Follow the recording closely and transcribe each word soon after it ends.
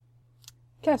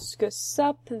Qu'est-ce que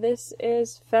sup? This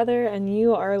is Feather, and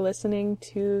you are listening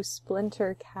to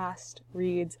Splintercast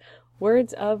Reads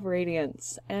Words of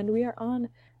Radiance, and we are on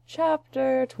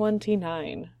Chapter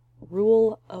 29,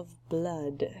 Rule of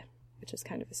Blood, which is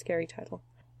kind of a scary title.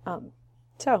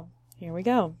 So, here we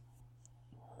go.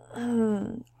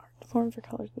 Art form for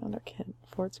colors beyond our kin,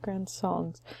 for its grand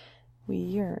songs we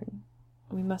yearn.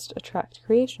 We must attract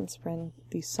creation spring,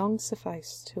 these songs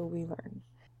suffice till we learn.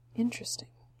 Interesting.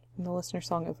 In the listener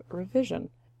song of Revision,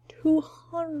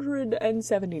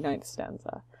 279th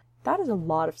stanza. That is a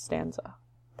lot of stanza.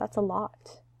 That's a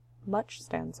lot. Much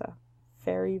stanza.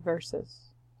 Fairy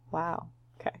verses. Wow.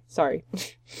 Okay, sorry.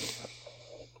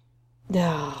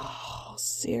 Oh,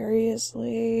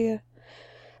 seriously?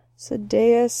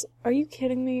 Sadeas? Are you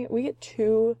kidding me? We get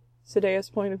two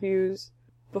Sadeas point of views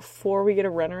before we get a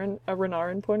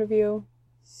Renarin point of view?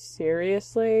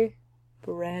 Seriously?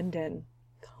 Brandon.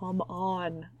 Come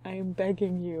on, I am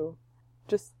begging you.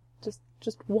 Just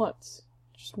once.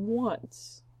 Just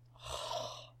once.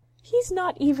 He's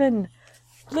not even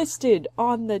listed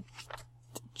on the...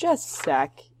 Just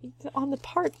sec. On the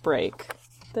part break.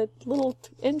 The little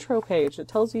intro page that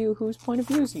tells you whose point of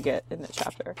views you get in the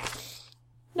chapter.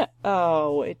 No.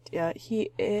 Oh,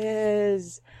 he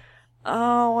is.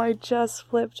 Oh, I just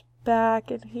flipped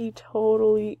back and he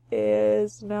totally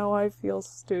is. Now I feel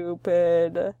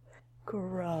stupid.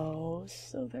 Gross.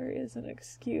 So there is an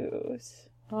excuse.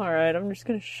 Alright, I'm just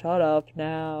gonna shut up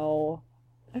now.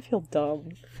 I feel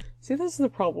dumb. See, this is the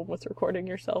problem with recording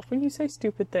yourself. When you say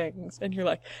stupid things, and you're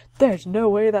like, there's no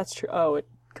way that's true. Oh, it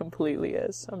completely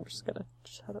is. I'm just gonna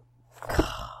shut up.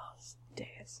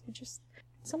 Days.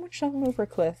 Someone shove him over a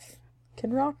cliff.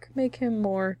 Can Rock make him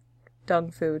more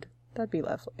dung food? That'd be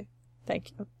lovely.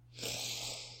 Thank you.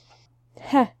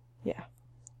 Heh. Yeah.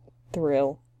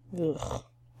 Thrill. Ugh.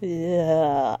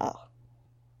 Yeah.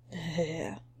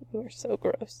 Yeah. You are so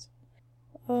gross.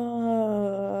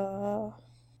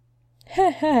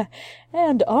 Heh.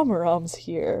 And Amaram's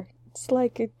here. It's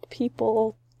like a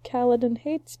people Kaladin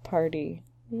hates party.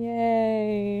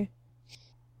 Yay.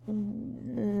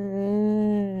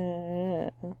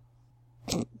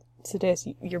 Sadeas,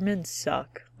 your men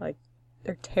suck. Like,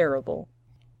 they're terrible.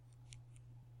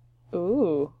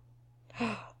 Ooh.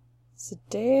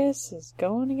 Sadeas is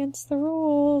going against the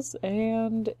rules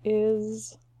and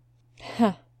is...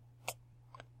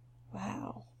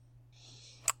 Wow.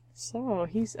 So,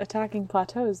 he's attacking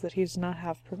plateaus that he does not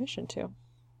have permission to.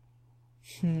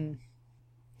 You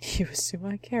assume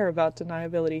I care about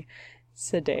deniability.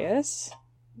 Sadeas,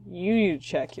 you need to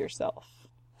check yourself.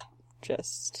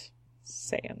 Just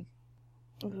saying.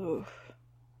 Ooh.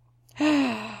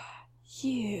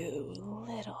 You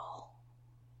little...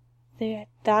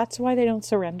 That's why they don't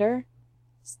surrender?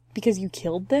 Because you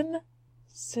killed them?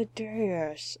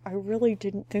 Sadeas, I really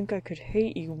didn't think I could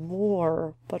hate you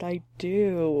more, but I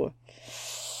do.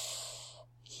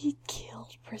 He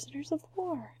killed prisoners of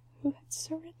war who had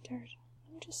surrendered.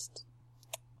 I'm just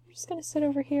gonna sit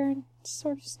over here and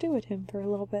sort of stew at him for a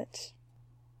little bit.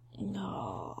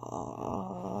 No,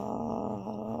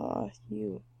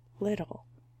 you little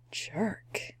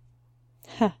jerk.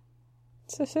 Huh.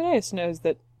 So Sadeas knows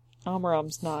that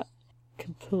Amaram's not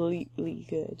completely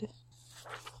good.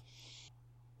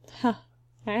 Huh.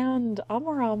 And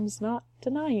Amaram's not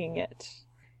denying it.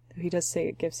 Though he does say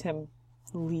it gives him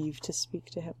leave to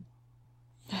speak to him.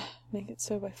 Make it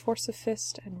so by force of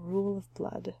fist and rule of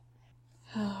blood.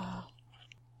 Yuck.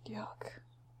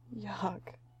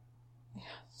 Yuck.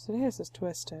 Yeah, Sadeas is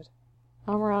twisted.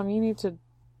 Amaram, you need to...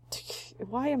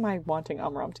 Why am I wanting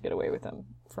Amaram to get away with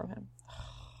him from him?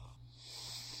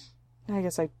 I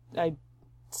guess I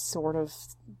sort of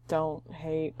don't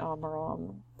hate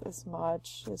Amaram as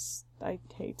much as I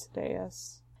hate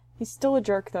Sadeas. He's still a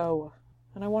jerk, though,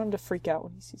 and I want him to freak out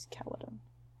when he sees Kaladin.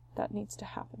 That needs to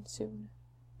happen soon.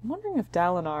 I'm wondering if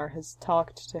Dalinar has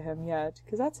talked to him yet,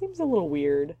 because that seems a little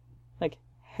weird. Like,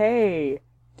 hey,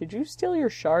 did you steal your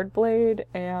shard blade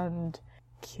and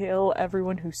kill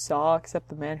everyone who saw except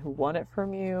the man who won it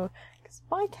from you? Because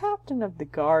my captain of the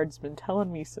guard's been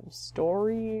telling me some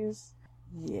stories.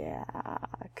 Yeah,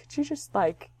 could you just,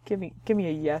 like, give me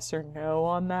a yes or no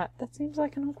on that? That seems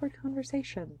like an awkward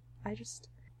conversation. I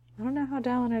don't know how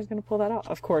Dalinar's gonna pull that off.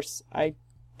 Of course, I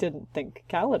didn't think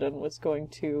Kaladin was going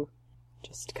to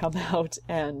just come out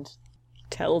and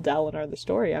tell Dalinar the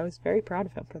story. I was very proud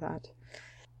of him for that.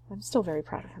 I'm still very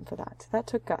proud of him for that. That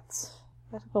took guts.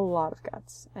 That took a lot of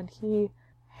guts. And he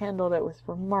handled it with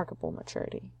remarkable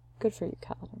maturity. Good for you,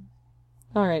 Kaladin.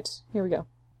 Alright, here we go.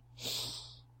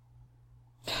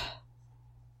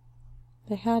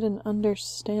 They had an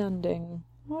understanding.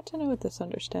 I want to know what this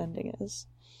understanding is.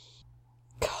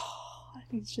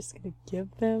 He's just gonna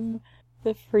give them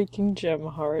the freaking gem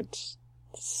heart.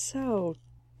 So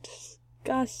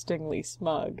disgustingly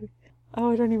smug.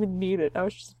 Oh, I don't even need it. I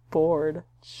was just bored.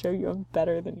 Show you I'm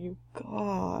better than you.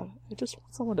 God, I just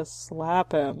want someone to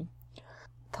slap him.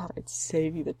 Thought I'd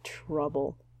save you the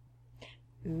trouble.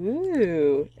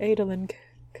 Ooh, Adolin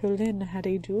Colin had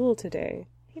a duel today.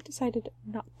 He decided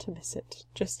not to miss it,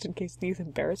 just in case the youth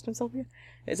embarrassed himself here.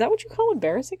 Is that what you call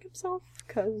embarrassing himself?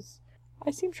 Because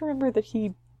I seem to remember that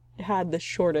he had the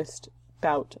shortest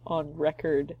bout on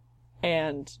record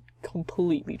and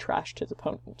completely trashed his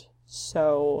opponent.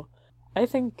 So I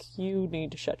think you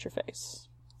need to shut your face.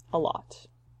 A lot.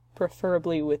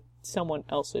 Preferably with someone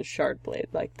else's shard blade.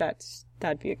 Like,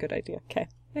 that'd be a good idea. Okay.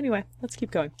 Anyway, let's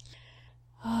keep going.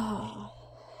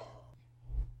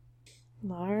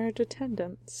 Large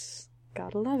attendance.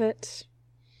 Gotta love it.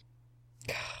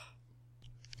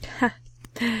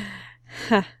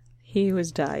 He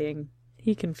was dying.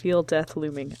 He can feel death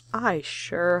looming. I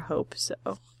sure hope so.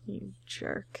 You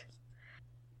jerk.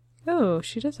 Oh,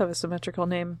 she does have a symmetrical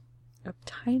name. A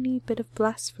tiny bit of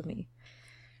blasphemy.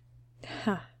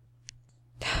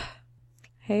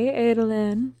 Hey,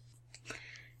 Adolin.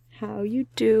 How you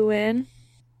doing?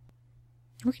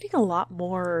 We're getting a lot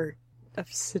more of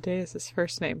Sadeas'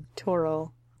 first name.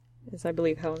 Toril is, I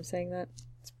believe, how I'm saying that.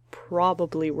 It's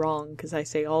probably wrong, because I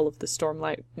say all of the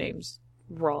Stormlight names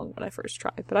wrong when I first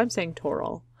try. But I'm saying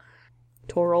Toril.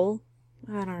 Toril?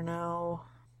 I don't know.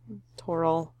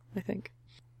 Toril, I think.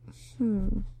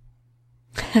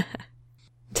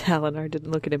 Dalinar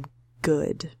didn't look at him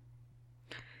good.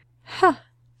 It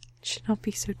should not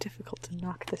be so difficult to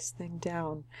knock this thing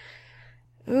down.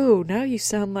 Oh, now you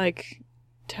sound like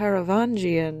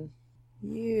Taravangian.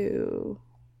 You.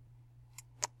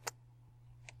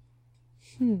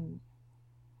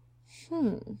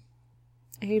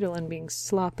 Adolin being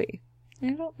sloppy.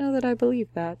 I don't know that I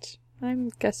believe that. I'm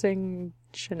guessing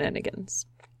shenanigans.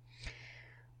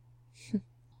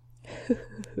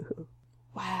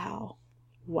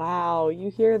 Wow, you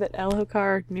hear that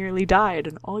Elhokar nearly died,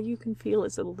 and all you can feel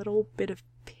is a little bit of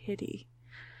pity.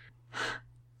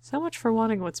 So much for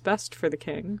wanting what's best for the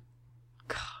king.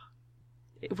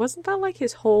 Wasn't that like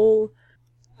his whole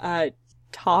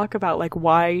talk about like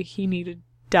why he needed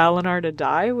Dalinar to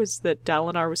die? Was that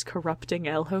Dalinar was corrupting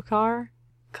Elhokar?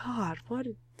 God, what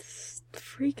a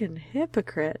freaking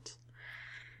hypocrite.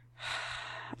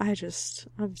 I'm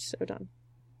so done.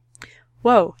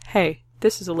 Whoa, hey,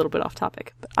 this is a little bit off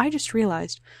topic, but I just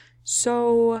realized,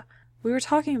 so we were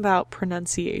talking about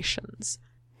pronunciations,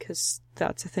 because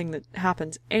that's a thing that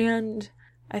happens, and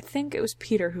I think it was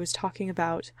Peter who was talking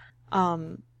about,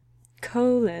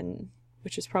 Colin,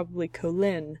 which is probably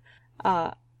Colin,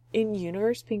 in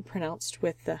universe being pronounced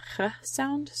with the ch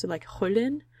sound, so like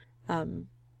Colin,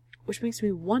 which makes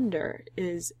me wonder,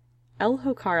 is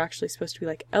Elhokar actually supposed to be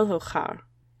like Elhokar?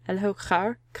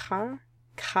 Elhokar? Kar?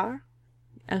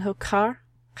 Elhokar?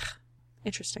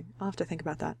 Interesting. I'll have to think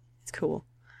about that. It's cool.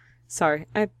 Sorry,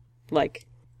 I like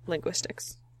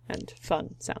linguistics and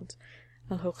fun sounds.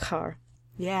 Elhokar.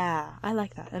 Yeah, I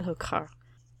like that. Elhokar.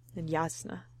 And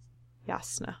Yasna.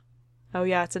 Yasna. Oh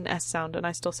yeah, it's an S sound, and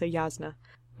I still say Yasna,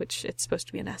 which it's supposed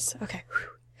to be an S. Okay. Whew.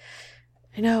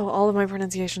 I know, all of my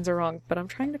pronunciations are wrong, but I'm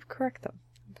trying to correct them.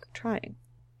 I'm trying.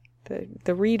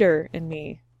 The reader in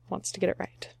me wants to get it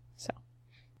right. So.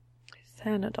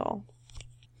 Thanadol.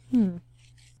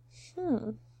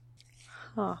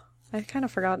 Huh. I'd kind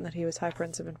of forgotten that he was High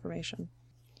Prince of Information.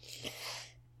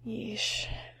 Yeesh.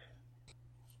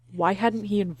 Why hadn't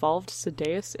he involved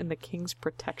Sadeas in the king's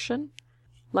protection?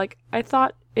 Like, I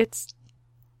thought it's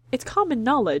common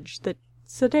knowledge that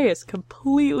Sadeas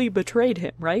completely betrayed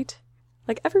him, right?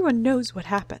 Like, everyone knows what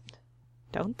happened.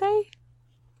 Don't they?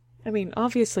 I mean,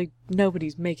 obviously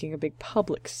nobody's making a big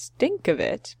public stink of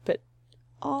it, but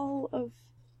all of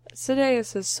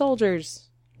Sadeas' soldiers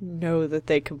know that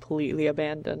they completely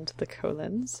abandoned the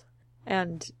Colins,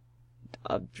 and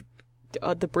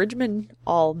the Bridgemen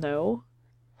all know.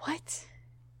 What?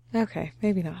 Okay,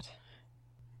 maybe not.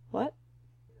 What?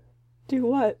 Do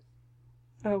what?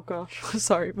 Oh gosh,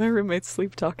 sorry, my roommate's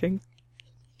sleep talking.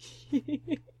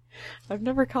 I've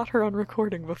never caught her on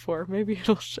recording before. Maybe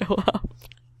it'll show up.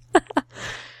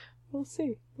 We'll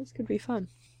see. This could be fun.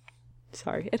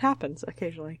 Sorry, it happens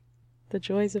occasionally. The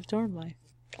joys of dorm life.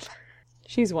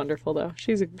 She's wonderful, though.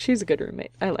 She's a good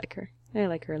roommate. I like her. I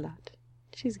like her a lot.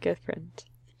 She's a good friend.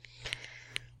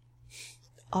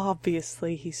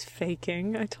 Obviously, he's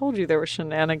faking. I told you there were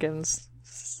shenanigans,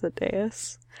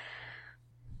 Sadeas.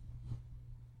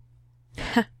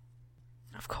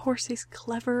 Of course he's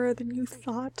cleverer than you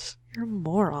thought. You're a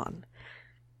moron.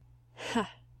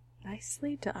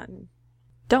 Nicely done.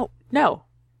 Don't. No.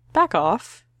 Back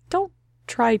off. Don't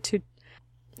try to...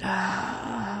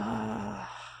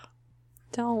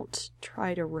 Don't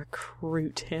try to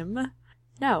recruit him.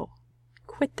 No.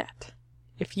 Quit that.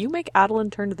 If you make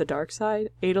Adolin turn to the dark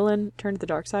side,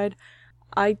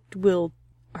 I will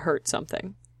hurt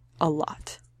something. A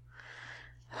lot.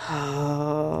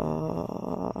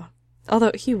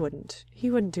 Although he wouldn't. He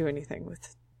wouldn't do anything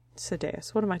with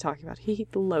Sadeas. What am I talking about? He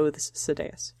loathes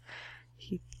Sadeas.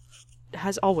 He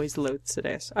has always loathed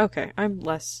Sadeas. Okay, I'm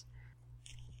less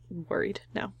worried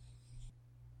now.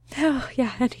 Oh,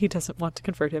 yeah, and he doesn't want to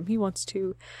convert him. He wants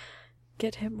to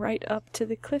get him right up to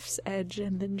the cliff's edge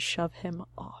and then shove him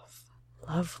off.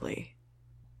 Lovely.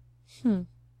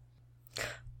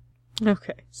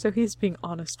 Okay, so he's being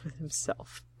honest with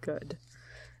himself. Good.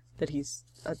 That he's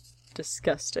a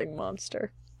disgusting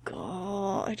monster.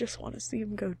 God, I just want to see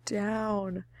him go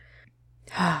down.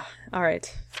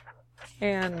 Alright.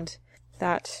 And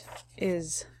that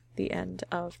is the end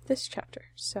of this chapter.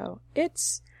 So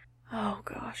it's... Oh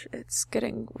gosh, it's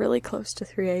getting really close to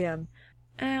 3 a.m.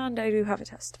 And I do have a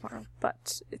test tomorrow,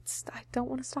 but I don't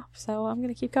want to stop, so I'm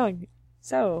going to keep going.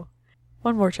 So,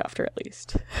 one more chapter at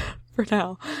least. For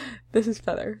now, this is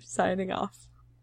Feather, signing off.